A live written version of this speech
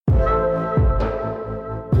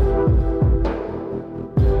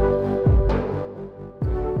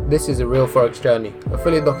This is a real Forex journey, a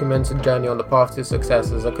fully documented journey on the path to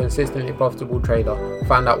success as a consistently profitable trader.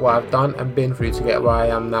 Find out what I've done and been through to get where I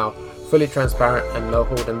am now. Fully transparent and no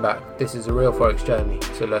holding back. This is a real Forex journey,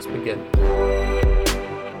 so let's begin.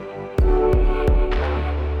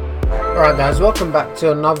 Alright guys, welcome back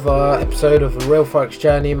to another episode of a real Forex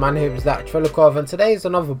journey. My name is Zach Trilikov and today is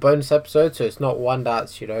another bonus episode, so it's not one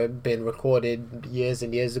that's been recorded years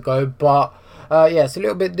and years ago, but yeah, it's a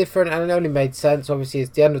little bit different and it only made sense. Obviously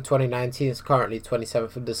it's the end of 2019, it's currently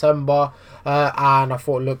 27th of December, and I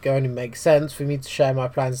thought, look, it only makes sense for me to share my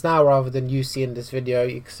plans now rather than you seeing this video,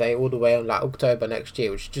 you could say, all the way on like October next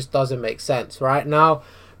year, which just doesn't make sense. Right now,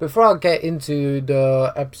 before I get into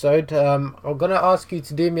the episode, I'm going to ask you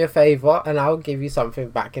to do me a favor and I'll give you something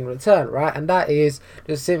back in return, right? And that is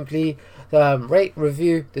just simply rate,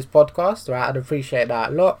 review this podcast, right? I'd appreciate that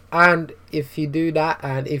a lot. And if you do that,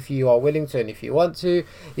 and if you are willing to, and if you want to,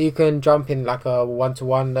 you can jump in like a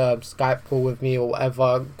one-to-one Skype call with me or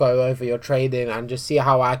whatever, go over your trading and just see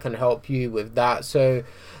how I can help you with that. So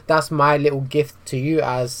that's my little gift to you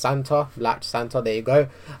as Santa, Latch Santa, there you go.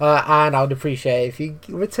 And I would appreciate if you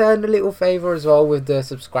return a little favor as well with the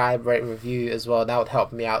subscribe, rate, review as well. That would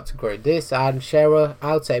help me out to grow this and share a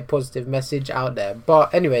positive message out there.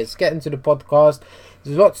 But anyways, get into the podcast.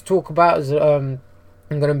 There's a lot to talk about. I'm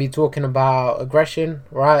going to be talking about aggression,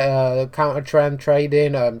 right? Counter trend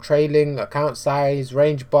trading, trailing, account size,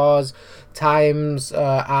 range bars, times,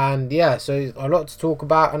 and yeah, so a lot to talk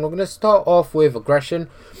about. And we're going to start off with aggression.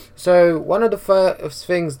 So one of the first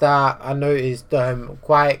things that I noticed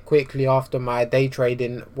quite quickly after my day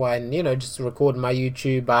trading, when just recording my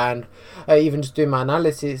YouTube and even just doing my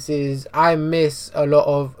analysis, is I miss a lot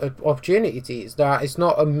of opportunities. That it's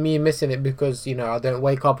not me missing it because I don't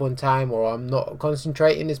wake up on time or I'm not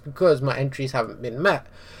concentrating. It's because my entries haven't been met.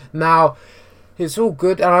 Now it's all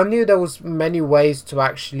good, and I knew there was many ways to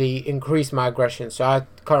actually increase my aggression. So I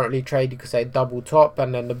currently trade, you could say, double top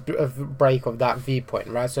and then the break of that V point,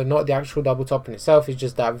 right? So not the actual double top in itself, it's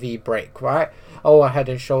just that V break, right? Or a head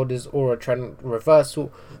and shoulders or a trend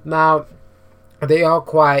reversal. Now they are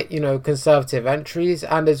quite conservative entries,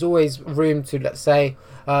 and there's always room to, let's say,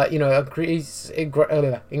 increase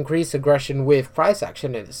aggression with price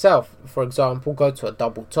action in itself. For example, go to a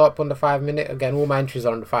double top on the 5 minute. Again, all my entries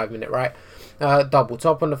are on the 5 minute, right? Double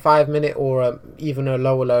top on the 5 minute, or even a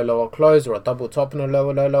lower low lower close, or a double top and a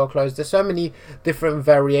lower low lower close. There's so many different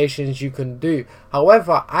variations you can do.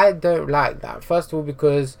 However, I don't like that. First of all,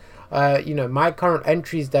 because my current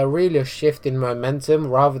entries, they're really a shift in momentum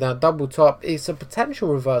rather than a double top. It's a potential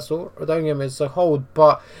reversal, don't get me, it's a hold,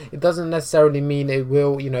 but it doesn't necessarily mean it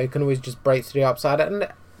will, it can always just break to the upside. And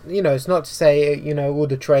it's not to say all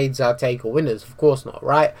the trades I take are winners, of course not,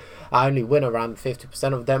 right? I only win around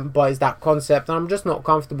 50% of them, but it's that concept, and I'm just not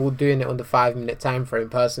comfortable doing it on the 5 minute time frame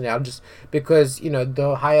personally. I'm just, because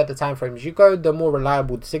the higher the time frames you go, the more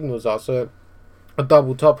reliable the signals are. So a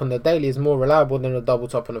double top on the daily is more reliable than a double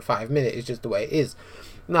top on the 5 minute. It's just the way it is.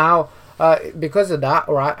 Now because of that,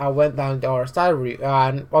 right, I went down the RSI route,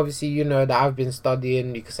 and obviously that I've been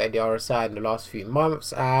studying, you could say, the RSI in the last few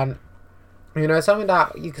months, and something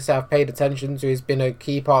that you could say I've paid attention to has been a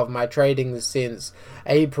key part of my trading since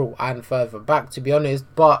April and further back, to be honest.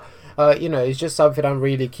 But it's just something I'm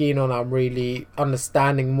really keen on. I'm really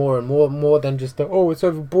understanding more and more than just the, it's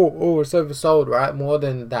overbought, it's oversold, right? More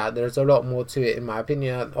than that, there's a lot more to it, in my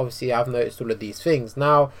opinion. Obviously, I've noticed all of these things.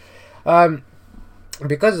 Now,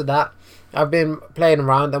 because of that, I've been playing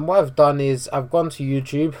around, and what I've done is I've gone to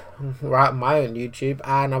YouTube, right, my own YouTube,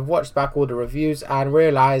 and I've watched back all the reviews and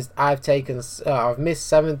realized I've missed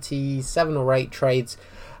 77 or 8 trades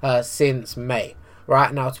since May.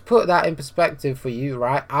 Right, now to put that in perspective for you,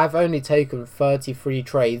 right, I've only taken 33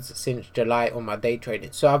 trades since July on my day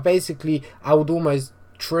trading. So I would almost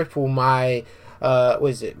triple my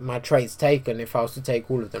my trades taken if I was to take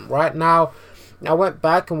all of them. Right now, I went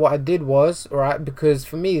back, and what I did was, right, because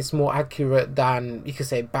for me it's more accurate than, you could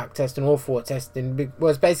say, back testing or forward testing. Well,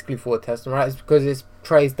 it's basically forward testing, right? It's because it's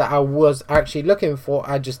trades that I was actually looking for,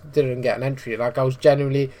 I just didn't get an entry. Like, I was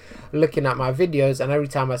genuinely looking at my videos, and every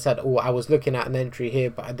time I said, I was looking at an entry here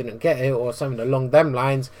but I didn't get it, or something along them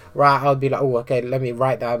lines, right, I would be like, okay, let me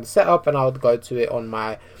write down the setup, and I would go to it on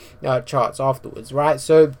my charts afterwards, right?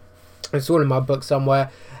 So it's all in my book somewhere.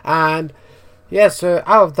 And yeah, so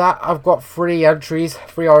out of that, I've got 3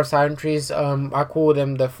 RSI entries. I call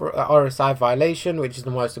them the RSI violation, which is the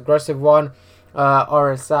most aggressive one.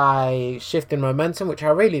 RSI shift in momentum, which I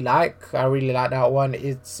really like. I really like that one.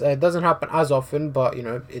 It doesn't happen as often, but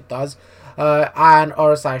it does. and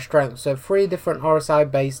RSI strength. So 3 different RSI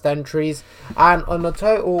based entries, and on the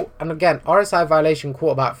total, and again, RSI violation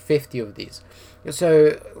caught about 50 of these.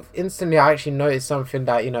 So instantly I actually noticed something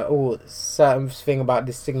that, certain thing about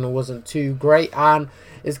this signal wasn't too great, and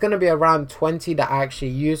it's going to be around 20 that I actually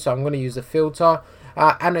use. So I'm going to use a filter.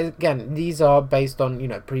 And again, these are based on,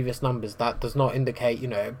 previous numbers. That does not indicate,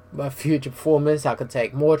 a future performance. I could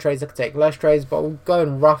take more trades, I could take less trades, but we're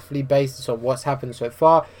going roughly based on what's happened so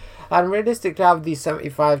far. And realistically, out of these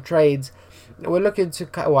 75 trades, I'm looking to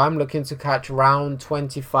catch around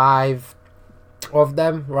 25 of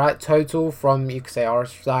them, right, total, from, you could say,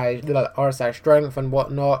 RSI strength and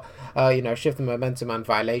whatnot, shift in momentum and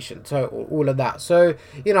violation total, all of that. So,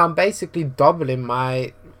 I'm basically doubling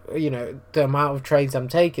my, the amount of trades I'm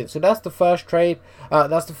taking. So that's the first trade.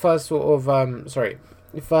 That's the first sort of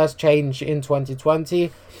first change in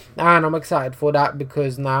 2020, and I'm excited for that,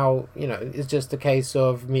 because now it's just a case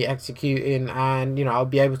of me executing, and I'll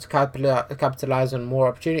be able to capitalize on more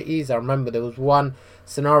opportunities. I remember there was one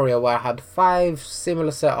scenario where I had 5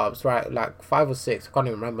 similar setups, right, like 5 or 6, I can't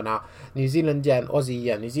even remember now. New Zealand yen, Aussie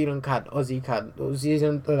yen, New Zealand CAD, Aussie CAD, New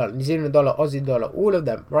Zealand dollar, Aussie dollar, all of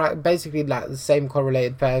them, right, basically like the same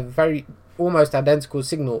correlated pair, very almost identical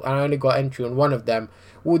signal, and I only got entry on one of them.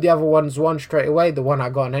 All the other ones won straight away. The one I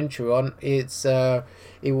got an entry on, it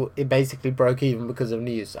basically broke even because of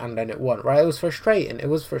news, and then it won, right? It was frustrating,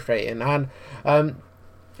 and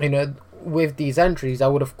with these entries I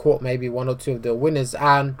would have caught maybe 1 or 2 of the winners,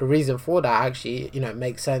 and the reason for that actually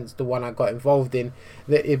makes sense. The one I got involved in,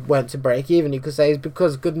 that it went to break even, you could say, is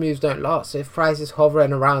because good moves don't last. So if price is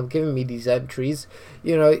hovering around giving me these entries,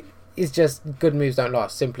 it's just good moves don't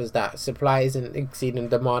last. Simple as that. Supply isn't exceeding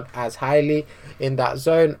demand as highly in that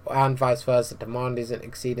zone, and vice versa. Demand isn't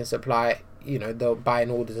exceeding supply. They're buying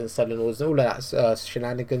orders and selling orders and all of that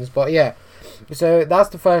shenanigans. But yeah, so that's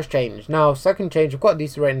the first change. Now, second change, I've got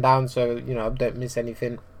these written down so I don't miss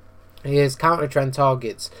anything. Here's counter trend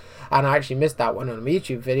targets, and I actually missed that one on my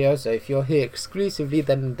YouTube video. So if you're here exclusively,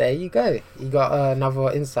 then there you go. You got another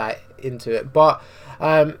insight into it. But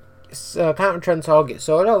counter trend target.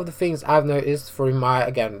 So a lot of the things I've noticed through my,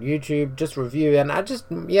 again, YouTube, just review, and just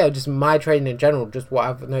my trading in general, just what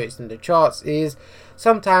I've noticed in the charts, is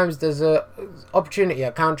sometimes there's a opportunity,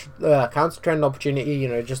 a counter trend opportunity,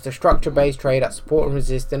 just a structure based trade at support and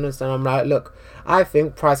resistance, and I'm like, look, I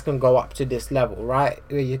think price can go up to this level, right?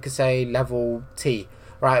 You could say level T,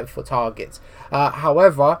 right, for targets.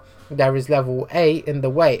 However, there is level A in the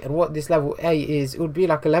way, and what this level A is, it would be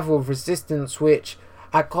like a level of resistance which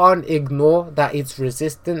I can't ignore that it's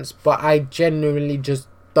resistance, but I genuinely just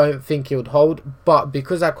don't think it would hold. But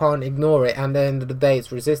because I can't ignore it, and at the end of the day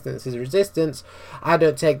it's resistance is resistance, I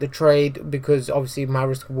don't take the trade, because obviously my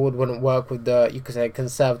risk reward wouldn't work with the, you could say,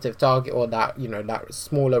 conservative target, or that that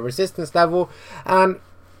smaller resistance level, and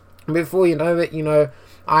before you know it,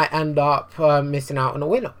 I end up missing out on a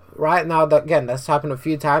winner. Right now, that again, that's happened a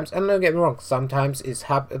few times, and don't get me wrong, sometimes it's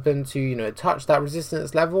happened to touch that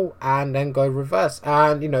resistance level and then go reverse,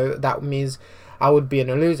 and that means I would be in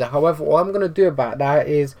a loser. However, what I'm going to do about that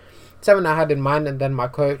is something I had in mind, and then my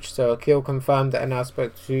coach, so Akil, confirmed it, and I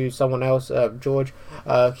spoke to someone else, George,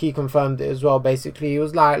 he confirmed it as well. Basically, he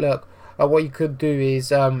was like, look, what you could do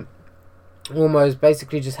is almost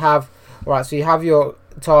basically just have, right, so you have your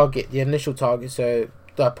target, the initial target, so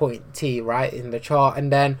the point T, right, in the chart,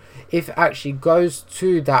 and then if it actually goes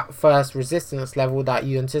to that first resistance level that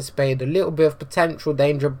you anticipate a little bit of potential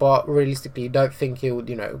danger, but realistically you don't think it would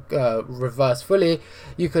reverse fully,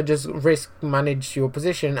 you could just risk manage your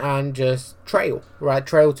position and just trail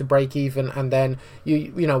to break even, and then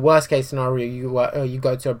you worst case scenario, you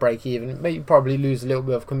go to a break even, you probably lose a little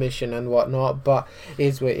bit of commission and whatnot, but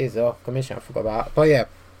is what it is. Commission I forgot about, but yeah.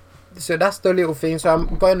 So that's the little thing. So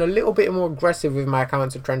I'm going a little bit more aggressive with my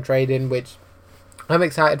counter trend trading, which I'm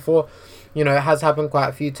excited for. It has happened quite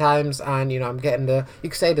a few times, and I'm getting you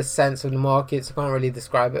could say, the sense of the markets. I can't really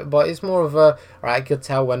describe it, but it's more of a, right, I could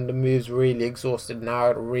tell when the move's really exhausted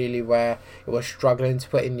now, really where it was struggling to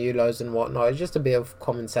put in new lows and whatnot. It's just a bit of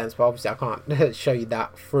common sense, but obviously I can't show you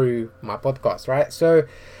that through my podcast, right? So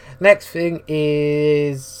next thing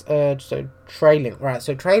is trailing, right?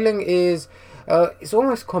 So trailing is it's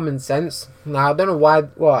almost common sense. Now, I don't know why,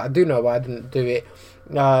 well, I do know why I didn't do it,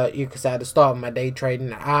 you could say, at the start of my day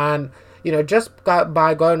trading, and just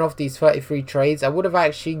by going off these 33 trades, I would have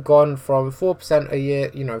actually gone from 4% a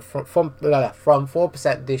year, from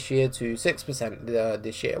 4% this year to 6%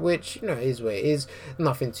 this year, which is what it is,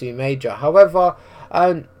 nothing too major. However,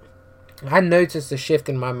 I noticed a shift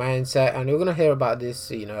in my mindset, and you're gonna hear about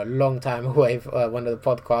this, a long time away. One of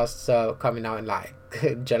the podcasts coming out in like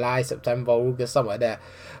July, September, August, somewhere there,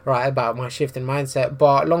 right, about my shift in mindset.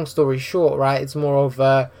 But long story short, right, it's more of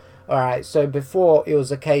alright, so before it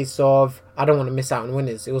was a case of I don't want to miss out on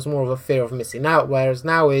winners. It was more of a fear of missing out, whereas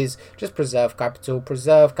now is just preserve capital,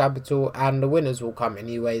 and the winners will come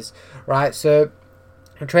anyways, right? So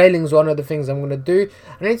trailing is one of the things I'm going to do.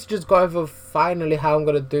 I need to just go over finally how I'm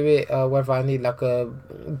going to do it, whether I need like a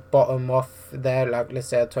bottom off there, like let's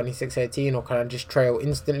say a 2618, or can I just trail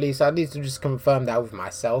instantly. So I need to just confirm that with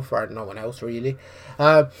myself, right? No one else really.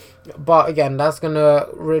 But again, that's going to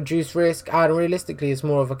reduce risk, and realistically it's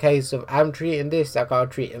more of a case of I'm treating this like I'll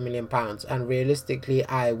treat £1 million, and realistically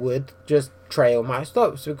I would just trail my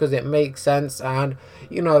stops because it makes sense. And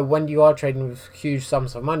you know, when you are trading with huge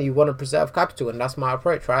sums of money, you want to preserve capital, and that's my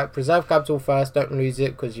approach, right? Preserve capital first, don't lose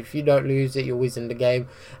it, because if you don't lose it, you're always in the game,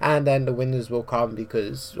 and then the winners will come,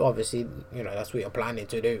 because obviously, you know, that's what you're planning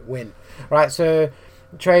to do, win, right? So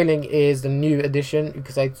trailing is the new edition, you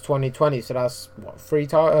could say, to 2020. So that's what,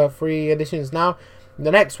 three editions now.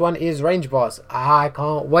 The next one is range bars. I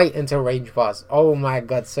can't wait until range bars. Oh my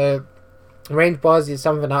god. So range bars is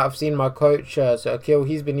something that I've seen my coach, so Akil,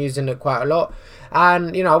 he's been using it quite a lot,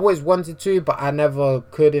 and you know, I've always wanted to, but I never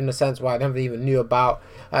could, in the sense where I never even knew about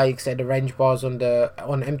you could say the range bars on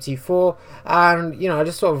MT4, and you know, I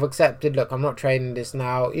just sort of accepted, look, I'm not trading this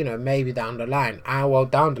now, you know, maybe down the line, and well,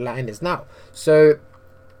 down the line is now. So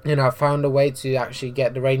you know, I found a way to actually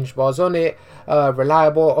get the range bars on it,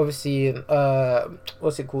 reliable. Obviously,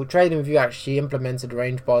 what's it called? TradingView actually implemented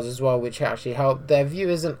range bars as well, which actually helped. Their view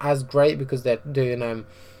isn't as great because they're doing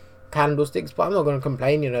candlesticks, but I'm not going to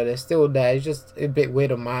complain. You know, they're still there. It's just a bit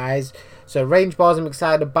weird on my eyes. So range bars, I'm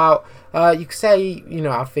excited about. You could say, you know,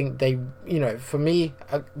 I think they, you know, for me,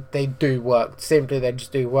 they do work. Simply, they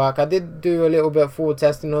just do work. I did do a little bit of forward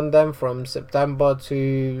testing on them from September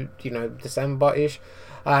to, you know, December-ish.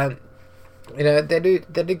 You know, they do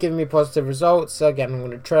give me positive results. So again, I'm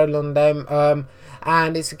going to trail on them,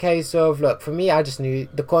 and it's a case of, look, for me, I just knew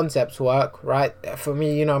the concepts work, right? For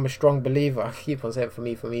me, you know, I'm a strong believer. I keep on saying for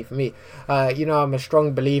me, you know, I'm a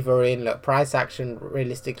strong believer in, look, price action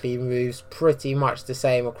realistically moves pretty much the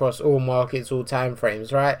same across all markets, all time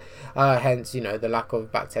frames, right? Hence, you know, the lack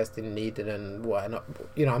of backtesting needed and whatnot.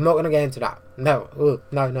 You know, I'm not going to get into that. No,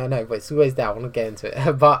 but it's always there. I want to get into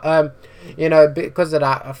it. But you know, because of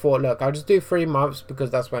that, I thought, look, I'll just do 3 months,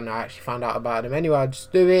 because that's when I actually found out about them. Anyway, I'll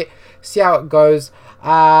just do it, see how it goes,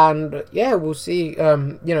 and yeah, we'll see.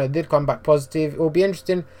 You know, it did come back positive. It will be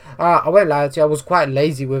interesting. I won't lie to you, I was quite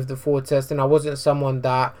lazy with the forward testing. I wasn't someone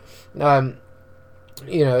that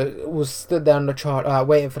you know, was stood there on the chart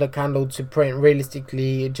waiting for the candle to print.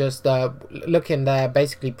 Realistically, just looking there,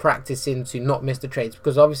 basically practicing to not miss the trades,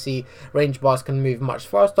 because obviously range bars can move much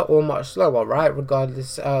faster or much slower, right?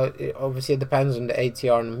 Regardless, obviously it depends on the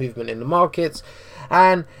ATR and the movement in the markets.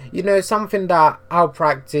 And you know, something that I'll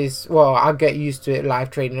practice, well, I'll get used to it live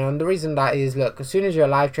trading, and the reason that is, look, as soon as you're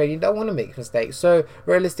live trading, you don't want to make mistakes. So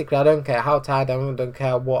realistically, I don't care how tired I am, I don't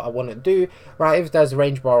care what I want to do, right? If there's a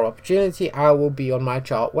range bar opportunity, I will be on my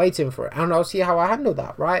chart waiting for it, and I'll see how I handle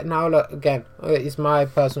that, right? Now, look, again, it's my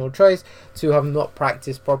personal choice to have not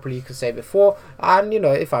practiced properly, you could say, before, and you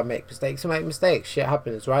know, if I make mistakes, I make mistakes, shit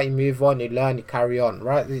happens, right? You move on, you learn, you carry on,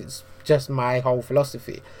 right? It's just my whole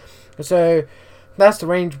philosophy. So that's the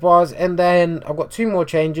range bars. And then I've got 2 more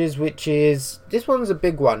changes, which is, this one's a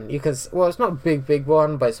big one. You can, well, it's not a big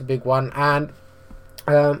one, but it's a big one. And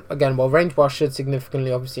again, well, range bars should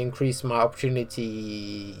significantly obviously increase my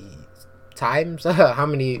opportunity times, how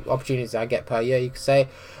many opportunities I get per year, you could say.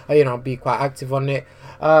 You know, I'll be quite active on it.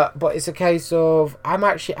 But it's a case of, I'm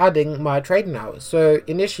actually adding my trading hours. So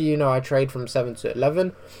initially, you know, I trade from 7 to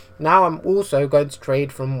 11. Now I'm also going to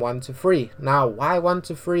trade from 1 to 3. Now, why 1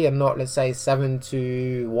 to 3 and not, let's say, 7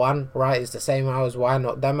 to 1, right? It's the same hours. Why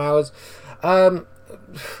not them hours?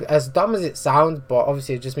 As dumb as it sounds, but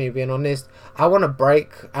obviously it's just me being honest, I want a break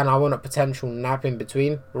and I want a potential nap in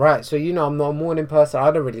between, right? So, you know, I'm not a morning person. I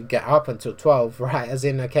don't really get up until 12, right? As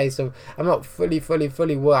in a case of, I'm not fully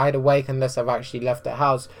wide awake unless I've actually left the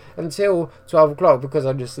house until 12 o'clock, because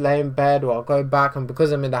I just lay in bed or I'll go back, and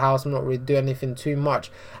because I'm in the house, I'm not really doing anything too much,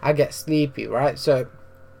 I get sleepy, right? So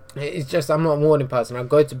it's just, I'm not a morning person. I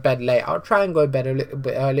go to bed late. I'll try and go to bed a little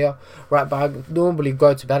bit earlier, right? But I normally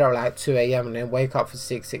go to bed at like 2 a.m. and then wake up for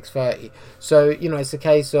 6:30. So, you know, it's a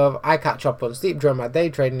case of I catch up on sleep during my day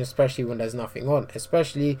trading, especially when there's nothing on.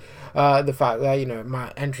 Especially the fact that, you know,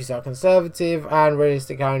 my entries are conservative, and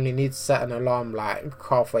realistically I only need to set an alarm like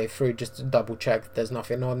halfway through just to double check if there's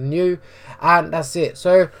nothing on new, and that's it.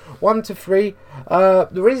 So 1 to 3. The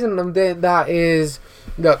reason I'm doing that is,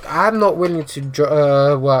 look, I'm not willing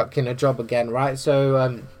to work in a job again, right?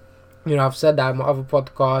 So You know, I've said that in my other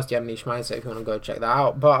podcast, the Unleashed Mindset, if you want to go check that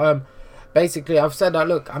out. But basically, I've said that,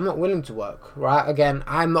 look, I'm not willing to work, right? Again,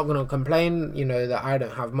 I'm not going to complain, you know, that I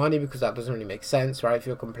don't have money, because that doesn't really make sense, right? If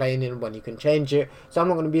you're complaining when you can change it. So I'm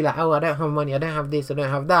not going to be like, oh, I don't have money, I don't have this, I don't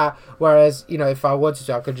have that. Whereas, you know, if I wanted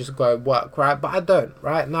to, I could just go work, right? But I don't,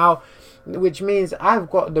 right? Now, which means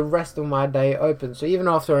I've got the rest of my day open. So even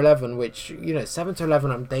after 11, which, you know, 7 to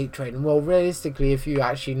 11 I'm day trading. Well, realistically, if you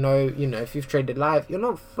actually know, you know, if you've traded live, you're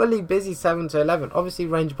not fully busy 7 to 11. Obviously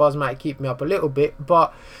range bars might keep me up a little bit,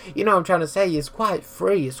 but you know what I'm trying to say, it's quite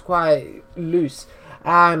free, it's quite loose.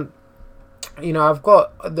 And you know, I've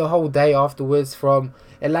got the whole day afterwards from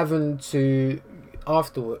 11 to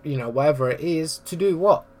after, you know, whatever it is, to do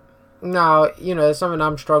what? Now, you know, something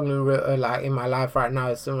I'm struggling with, like in my life right now,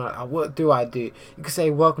 is something like, what do I do? You could say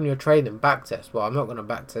work on your trading, backtest. Well, I'm not going to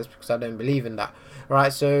backtest because I don't believe in that,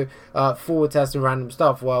 right? So, forward testing random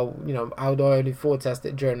stuff. Well, you know, I would only forward test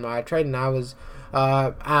it during my trading hours,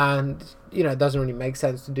 and you know, it doesn't really make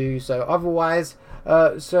sense to do so otherwise.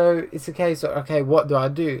 So it's a case of, okay, what do I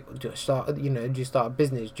do? Do I start, you know, do you start a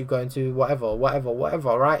business? Do you go into whatever,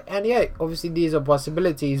 right? And yeah, obviously these are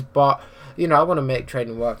possibilities, but you know, I want to make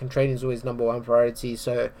trading work, and trading is always number one priority.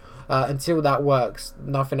 So until that works,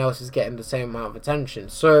 nothing else is getting the same amount of attention.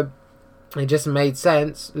 So it just made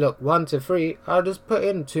sense. Look, 1 to 3, I'll just put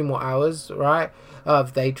in 2 more hours, right,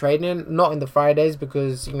 of day trading. Not in the Fridays,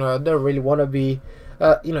 because you know, I don't really want to be,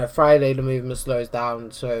 you know, Friday the movement slows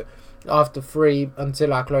down. So after 3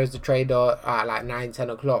 until I close the trader at like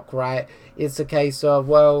 9-10 o'clock, right, it's a case of,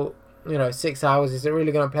 well, you know, 6 hours, is it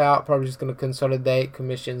really going to play out? Probably just going to consolidate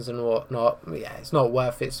commissions and whatnot. Yeah, it's not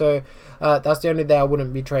worth it. So that's the only day I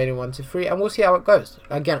wouldn't be trading 1 to 3, and we'll see how it goes.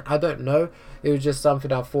 Again, I don't know. It was just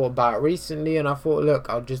something I thought about recently, and I thought, look,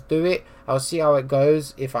 I'll just do it. I'll see how it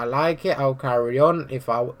goes. If I like it, I'll carry on. If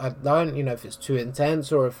I don't, you know, if it's too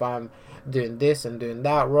intense, or if I'm doing this and doing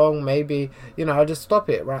that wrong, maybe, you know, I'll just stop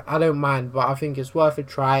it, right? I don't mind, but I think it's worth a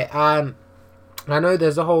try. And I know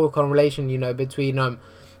there's a whole correlation, you know, between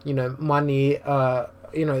you know, money,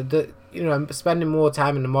 you know, spending more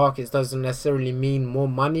time in the markets doesn't necessarily mean more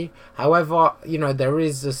money. However, you know, there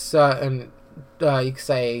is a certain, you could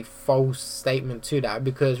say, false statement to that,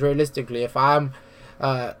 because realistically, if I'm,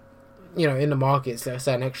 you know, in the markets, let's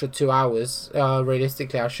say an extra 2 hours,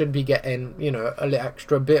 realistically, I should be getting, you know, a little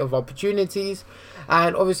extra bit of opportunities.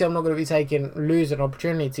 And obviously, I'm not going to be losing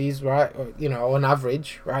opportunities, right? Or, you know, on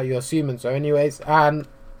average, right? You're assuming so anyways. And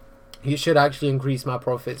you should actually increase my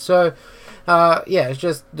profit. So yeah, it's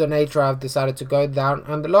just the nature I've decided to go down.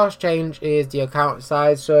 And the last change is the account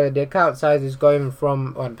size. So the account size is going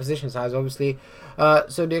from, on position size obviously,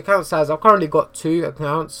 so the account size, I've currently got 2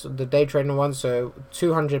 accounts, the day trading one, so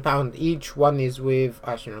 £200 each. One is with,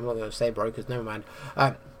 actually I'm not going to say brokers, never mind.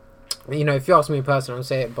 You know, if you ask me in person, I'll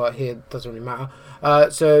say it, but here it doesn't really matter.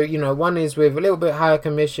 So, you know, one is with a little bit higher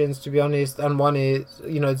commissions, to be honest, and one is,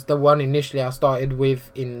 you know, it's the one initially I started with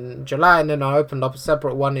in July, and then I opened up a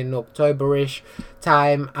separate one in October-ish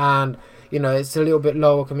time, and, you know, it's a little bit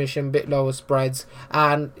lower commission, bit lower spreads,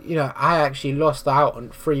 and, you know, I actually lost out on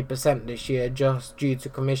 3% this year just due to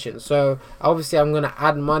commission. So, obviously, I'm going to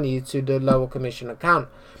add money to the lower commission account.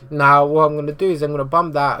 Now, what I'm going to do is I'm going to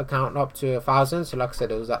bump that account up to 1,000. So, like I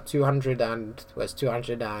said, it was at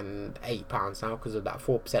 £208 now because of that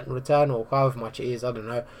 4% return, or however much it is, I don't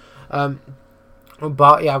know.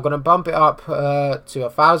 But yeah, I'm going to bump it up to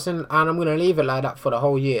 1,000, and I'm going to leave it like that for the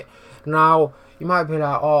whole year. Now, you might be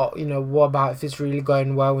like, oh, you know, what about if it's really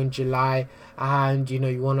going well in July, and you know,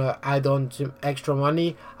 you want to add on to extra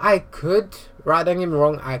money? I could, right? Don't get me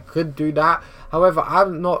wrong, I could do that. However, I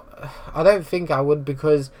don't think I would,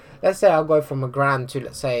 because let's say I'll go from £1,000 to,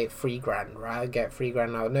 let's say, £3,000, right? I get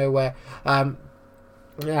 £3,000 out of nowhere, and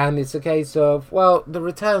it's a case of, well, the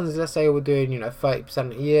returns, let's say we're doing, you know,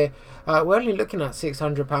 30% a year, we're only looking at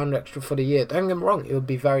 £600 extra for the year. Don't get me wrong, it would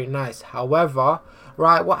be very nice. However,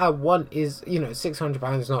 right, what I want is, you know,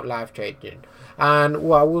 £600 is not life changing. And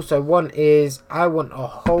what I also want is, I want a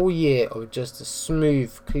whole year of just a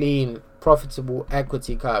smooth, clean, profitable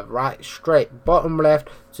equity curve, right? Straight, bottom left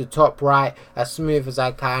to top right, as smooth as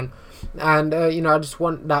I can. And, you know, I just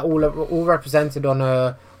want that all represented on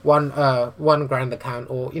a £1,000 account,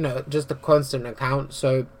 or, you know, just a constant account.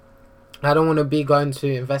 So I don't want to be going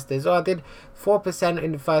to investors, oh, I did 4%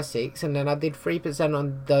 in the first 6, and then I did 3%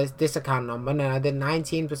 on this account number, and then I did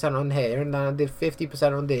 19% on here, and then I did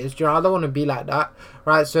 50% on this. You know, I don't want to be like that,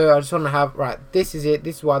 right? So I just want to have, right, this is it,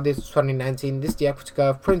 this is what I did for 2019, this is the equity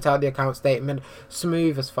curve, print out the account statement,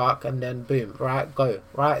 smooth as fuck, and then boom, right, go,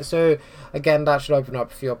 right? So again, that should open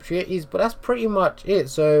up a few opportunities, but that's pretty much it.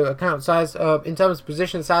 So account size, in terms of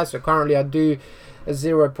position size, so currently I do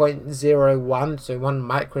 0.01, so 1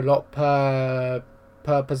 microlot per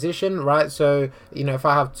position, right? So if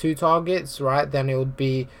I have 2 targets, right, then it would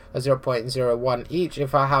be a 0.01 each.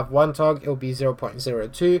 If I have 1 target, it will be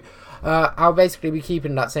 0.02. I'll basically be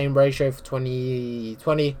keeping that same ratio for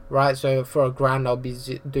 2020, right? So for a grand, I'll be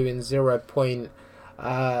doing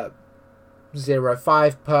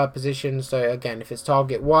 0.05 per position. So again, if it's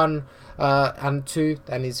target 1 and 2,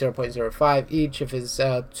 then it's 0.05 each. If it's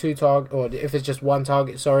 2 target, or if it's just 1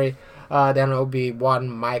 target, sorry, then it'll be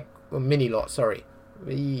 1 mini lot, sorry.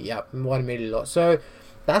 Yeah, 1 mini lot. So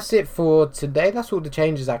that's it for today. That's all the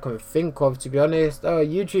changes I can think of, to be honest.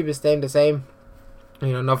 YouTube is staying the same,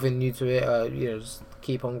 nothing new to it. Just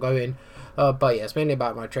keep on going. But yeah, it's mainly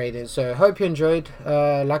about my trading. So hope you enjoyed.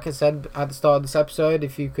 Like I said at the start of this episode,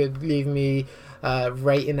 if you could leave me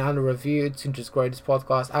rating and a review to just grow this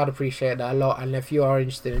podcast, I'd appreciate that a lot. And if you are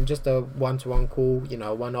interested in just a one-to-one call,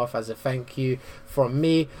 one-off as a thank you from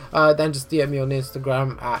me, then just DM me on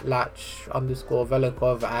Instagram at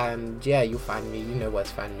latch_velikov, and yeah, you'll find me. You know where to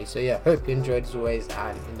find me. So yeah, hope you enjoyed as always,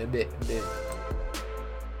 and in a bit.